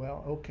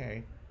 well,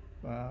 okay,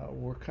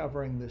 we're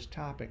covering this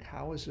topic.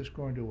 How is this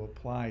going to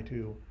apply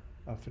to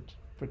a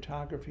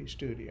photography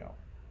studio?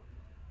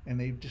 And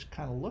they'd just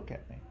kind of look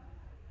at me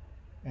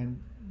and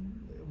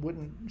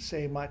wouldn't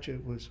say much.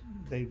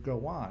 They'd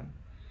go on.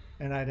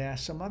 And I'd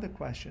ask some other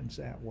questions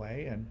that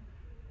way, and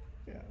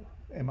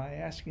am I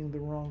asking the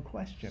wrong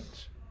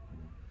questions?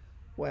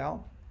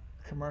 Well,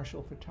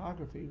 commercial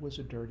photography was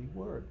a dirty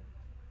word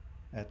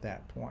at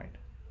that point.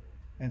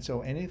 And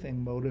so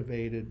anything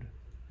motivated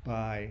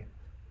by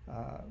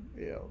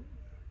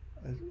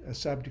a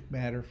subject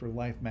matter for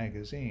Life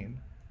magazine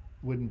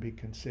wouldn't be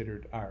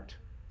considered art.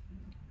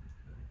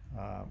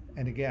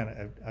 And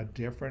again, a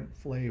different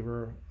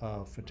flavor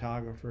of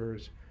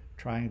photographers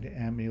trying to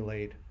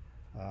emulate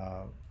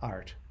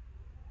art.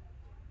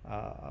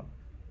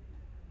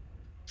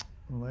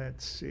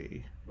 Let's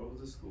see. What was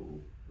the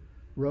school?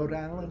 Rhode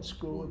Island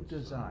School of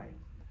Design.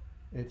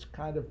 It's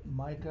kind of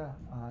mica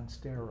on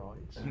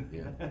steroids.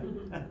 Yeah.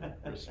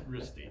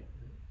 RISD.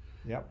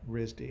 Yep,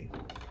 RISD.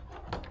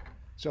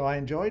 So I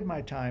enjoyed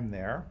my time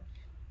there,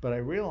 but I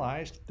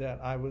realized that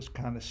I was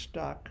kind of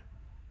stuck,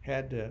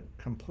 had to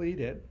complete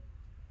it,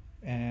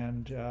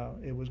 and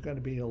it was going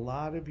to be a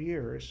lot of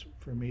years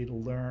for me to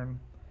learn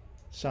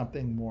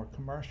something more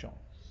commercial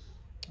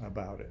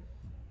about it.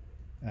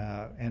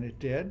 And it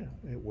did,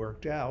 it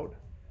worked out,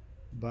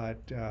 but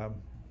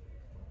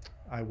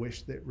I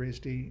wish that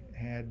RISD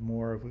had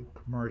more of a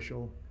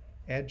commercial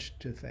edge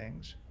to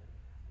things,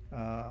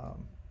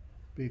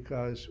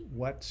 because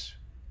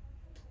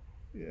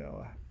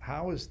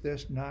how is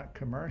this not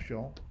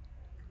commercial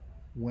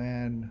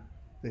when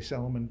they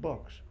sell them in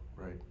books?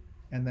 Right.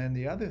 And then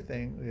the other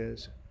thing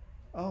is,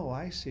 oh,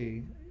 I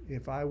see,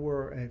 if I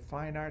were a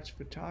fine arts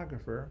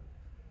photographer,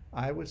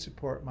 I would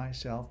support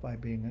myself by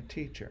being a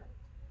teacher.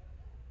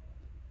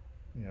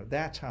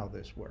 That's how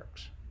this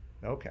works.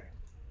 Okay.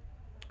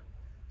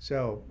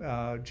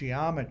 So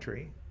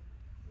geometry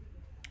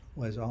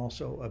was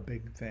also a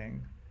big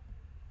thing.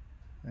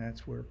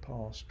 That's where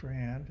Paul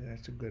Strand,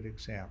 that's a good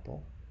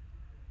example.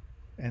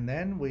 And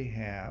then we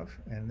have,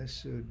 and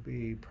this would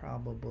be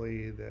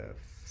probably the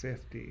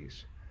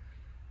 50s,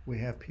 we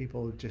have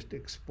people just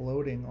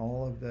exploding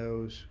all of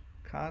those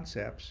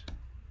concepts.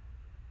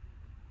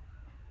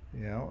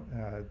 You know,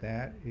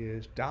 that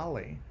is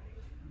Dali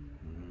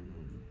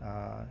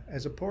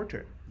as a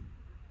portrait.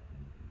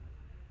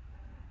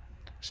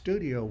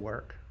 Studio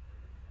work,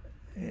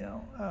 you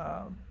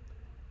know,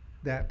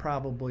 that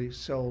probably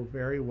sold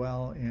very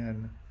well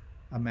in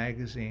a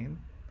magazine,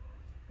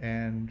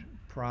 and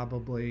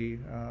probably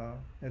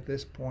at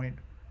this point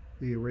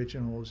the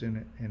original is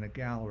in a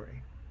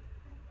gallery.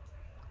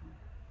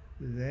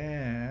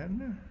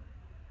 Then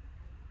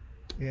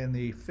in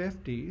the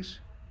 50s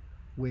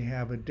we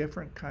have a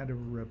different kind of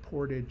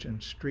reportage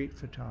and street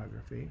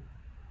photography.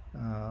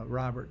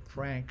 Robert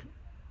Frank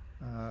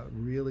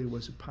really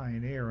was a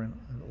pioneer in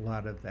a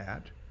lot of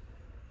that.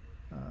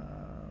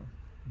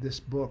 This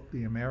book,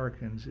 The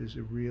Americans, is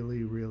a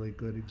really, really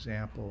good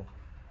example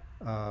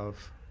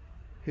of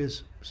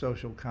his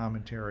social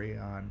commentary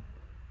on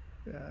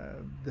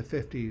the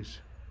 50s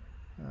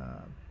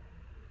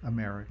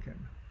American.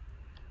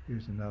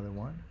 Here's another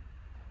one.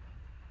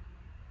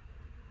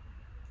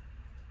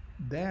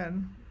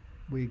 Then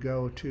we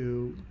go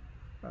to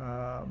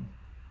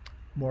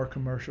more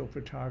commercial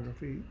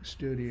photography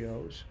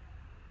studios,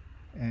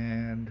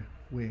 and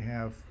we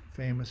have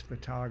famous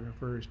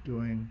photographers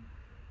doing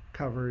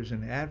covers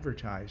and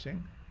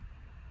advertising.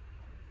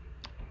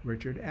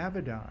 Richard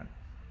Avedon,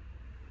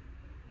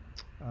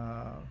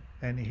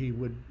 and he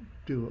would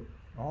do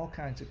all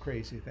kinds of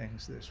crazy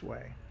things this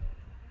way.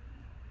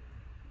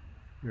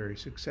 Very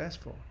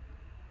successful.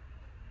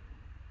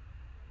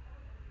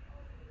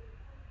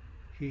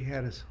 He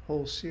had a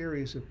whole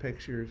series of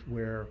pictures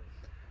where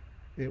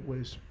it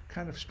was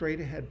kind of straight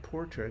ahead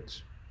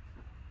portraits,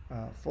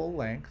 full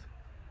length,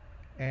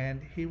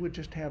 and he would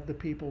just have the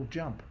people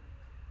jump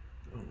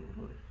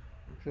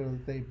so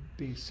that they'd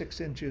be 6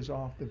 inches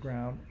off the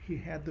ground. He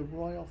had the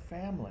royal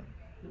family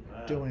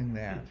doing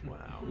that.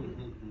 Wow.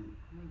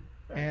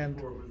 And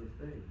Before it was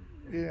a thing.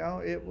 you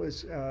know, it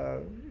was,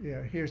 you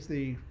know, here's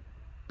the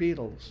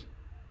Beatles,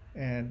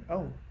 and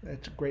oh,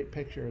 that's a great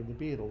picture of the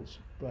Beatles,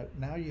 but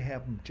now you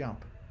have them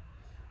jump.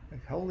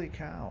 Like, holy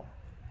cow,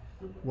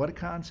 what a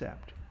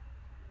concept.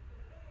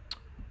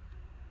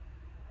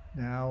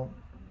 Now,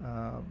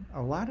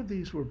 a lot of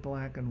these were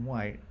black and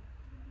white,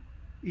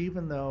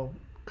 even though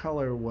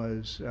color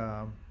was, you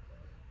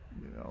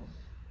know,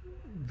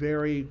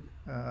 very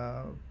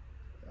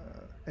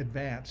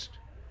advanced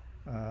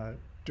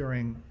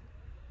during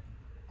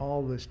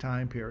all this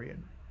time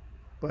period.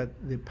 But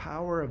the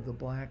power of the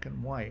black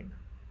and white,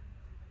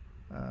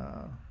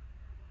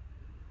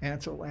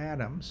 Ansel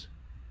Adams,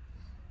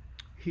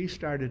 he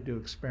started to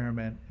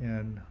experiment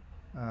in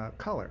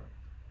color,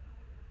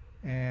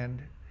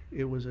 and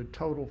it was a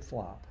total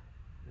flop.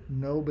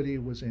 Nobody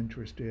was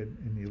interested,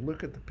 and you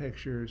look at the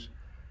pictures,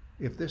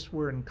 if this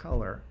were in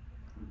color,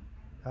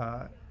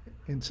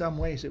 in some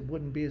ways it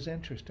wouldn't be as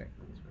interesting.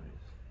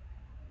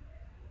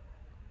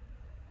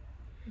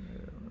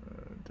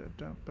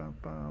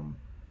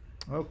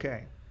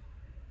 Okay,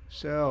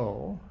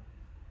 so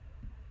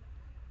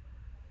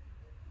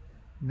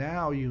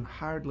now you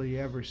hardly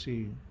ever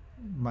see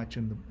much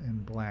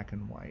in black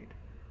and white.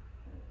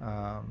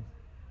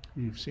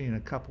 You've seen a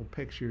couple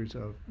pictures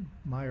of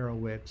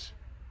Meyerowitz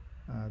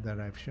that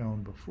I've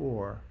shown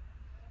before.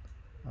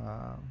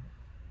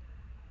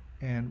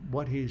 And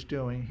what he's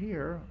doing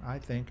here, I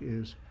think,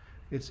 is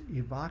it's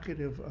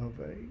evocative of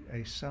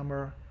a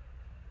summer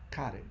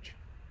cottage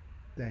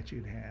that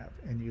you'd have.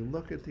 And you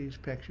look at these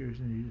pictures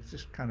and you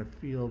just kind of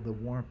feel the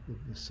warmth of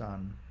the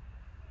sun.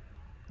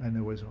 And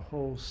there was a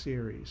whole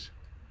series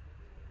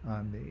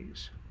on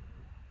these.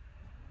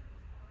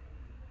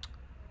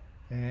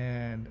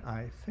 And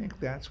I think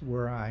that's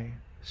where I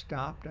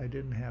stopped. I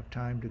didn't have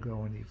time to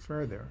go any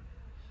further.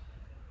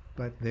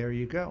 But there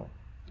you go.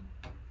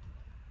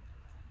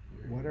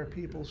 What are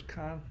people's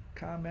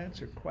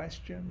comments or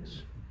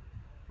questions?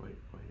 Quite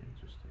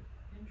interesting.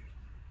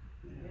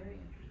 Interesting, very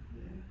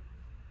interesting.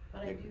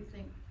 But I do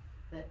think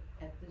that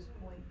at this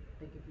point,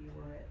 like if you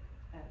were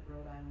at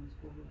Rhode Island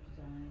School of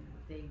Design,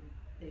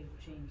 they've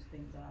changed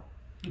things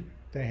up.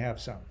 They have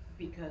some.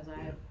 Because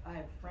I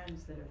have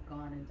friends that have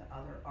gone into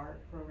other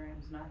art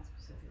programs, not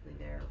specifically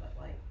there, but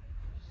like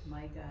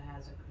Micah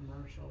has a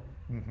commercial,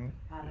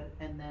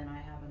 and then I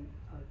have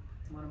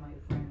one of my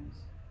friends,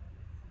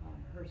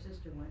 her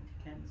sister went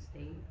to Kent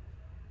State,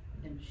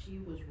 and she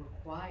was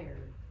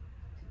required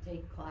to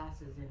take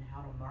classes in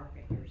how to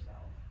market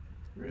yourself.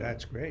 Really?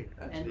 That's great.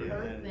 That's And great.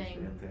 her That is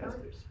thing, her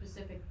fantastic.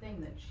 specific thing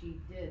that she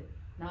did,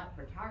 not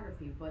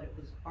photography, but it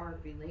was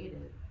art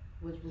related,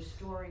 was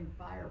restoring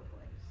fireplace.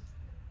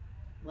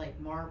 Like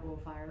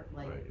marble fire,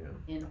 like Right,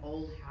 yeah. in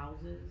old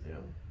houses. Yeah.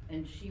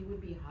 And she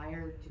would be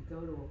hired to go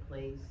to a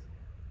place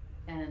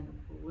and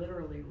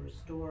literally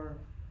restore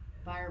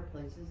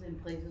fireplaces in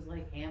places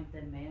like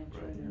Hampton Mansion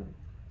Right, yeah. and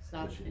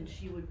stuff, So and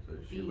she would So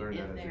be she learned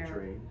in that as a there.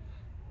 trade.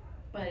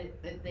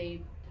 But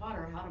they taught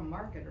her how to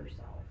market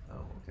herself,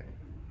 Oh, okay.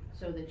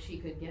 so that she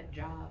could get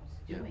jobs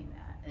Yeah. doing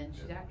that, and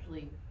she's Yeah.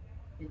 actually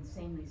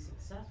insanely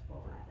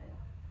successful at it.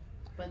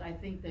 But I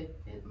think that,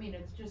 I mean,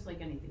 it's just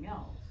like anything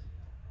else.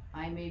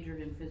 I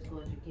majored in physical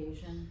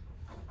education,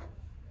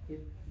 if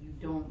you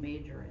don't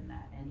major in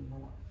that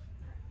anymore.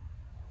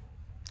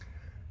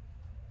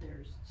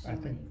 There's so I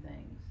many think-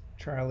 things,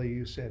 Charlie,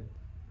 you said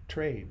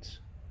trades.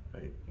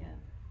 Right. yeah.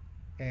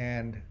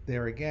 And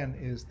there again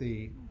is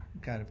the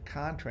kind of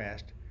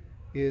contrast.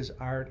 Is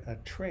art a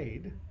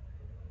trade?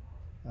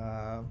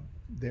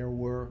 There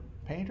were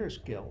painters'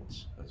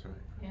 guilds, That's right.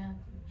 Yeah,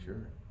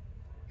 Sure.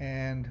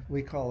 and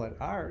we call it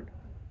art,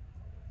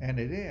 and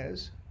it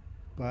is,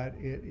 but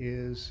it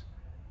is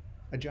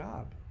a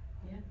job.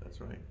 That's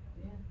right.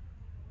 yeah,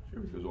 Sure,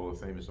 because all the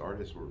famous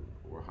artists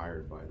were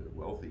hired by the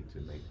wealthy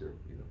to make their,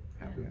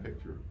 have their Yeah.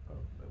 picture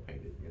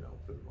painted,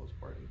 for the most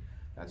part. And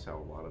that's how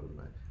a lot of them,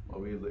 I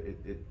mean,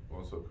 it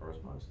also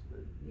corresponds to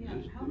the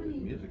Yeah, how many-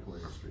 musical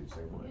industry,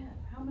 same way. yeah.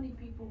 How many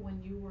people,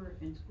 when you were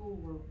in school,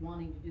 were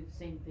wanting to do the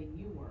same thing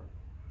you were?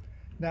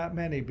 Not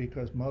many,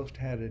 because most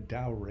had a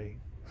dowry.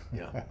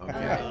 Yeah, okay,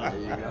 there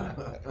you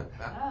go.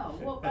 Oh,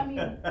 well, I mean,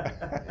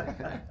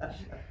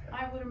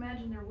 I would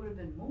imagine there would have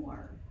been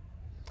more.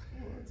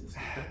 Well, it's just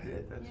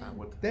at that time,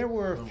 what the- There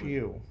were a number-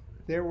 few.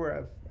 There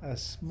were a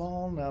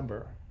small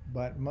number,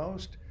 but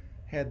most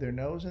had their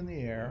nose in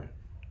the air.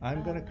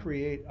 I'm going to Oh.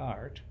 create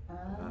art,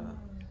 Oh,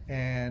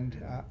 and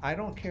I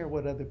don't care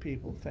what other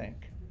people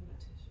think.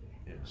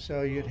 Yeah.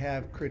 So you'd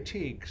have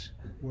critiques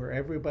where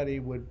everybody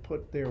would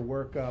put their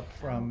work up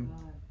from Oh,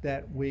 God.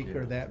 that week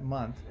or Yeah. that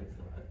month.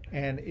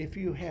 And if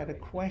you had a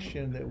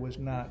question that was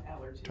not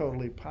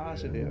totally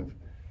positive,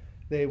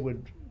 they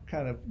would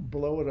kind of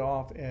blow it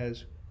off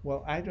as,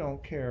 well, I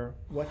don't care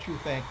what you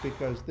think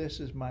because this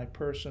is my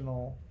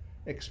personal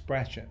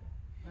expression.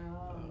 Oh,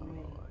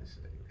 right. Oh, I see.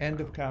 End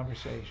of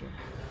conversation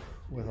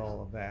with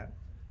all of that.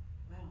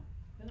 Wow,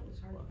 but it was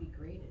hard to be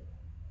graded.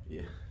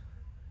 Yeah.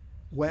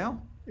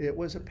 Well, it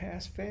was a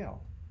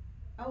pass-fail.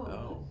 Oh, it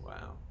Oh, was?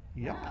 wow.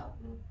 Yep, Wow.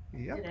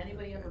 Did yep.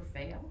 anybody ever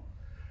fail?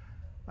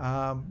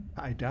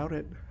 I doubt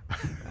it.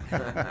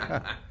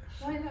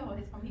 Well, I know,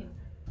 I mean,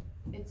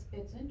 it's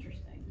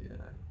interesting, Yeah,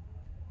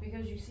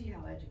 because you see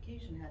how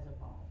education has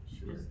evolved,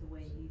 Sure. just the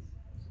way he's.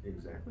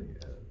 exactly,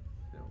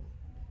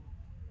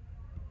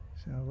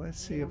 So let's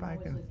see You if know, I how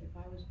is can, it if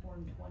I was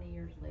born 20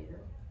 years later,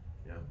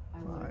 Yeah. I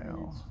would have been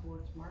in Wow.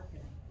 sports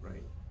marketing,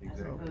 right, as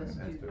exactly. opposed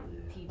That's to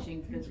the-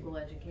 teaching physical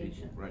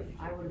education. Right.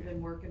 I would have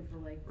been working for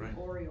like the Right.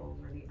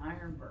 Orioles or the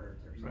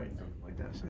Ironbirds or Right, something. something like that.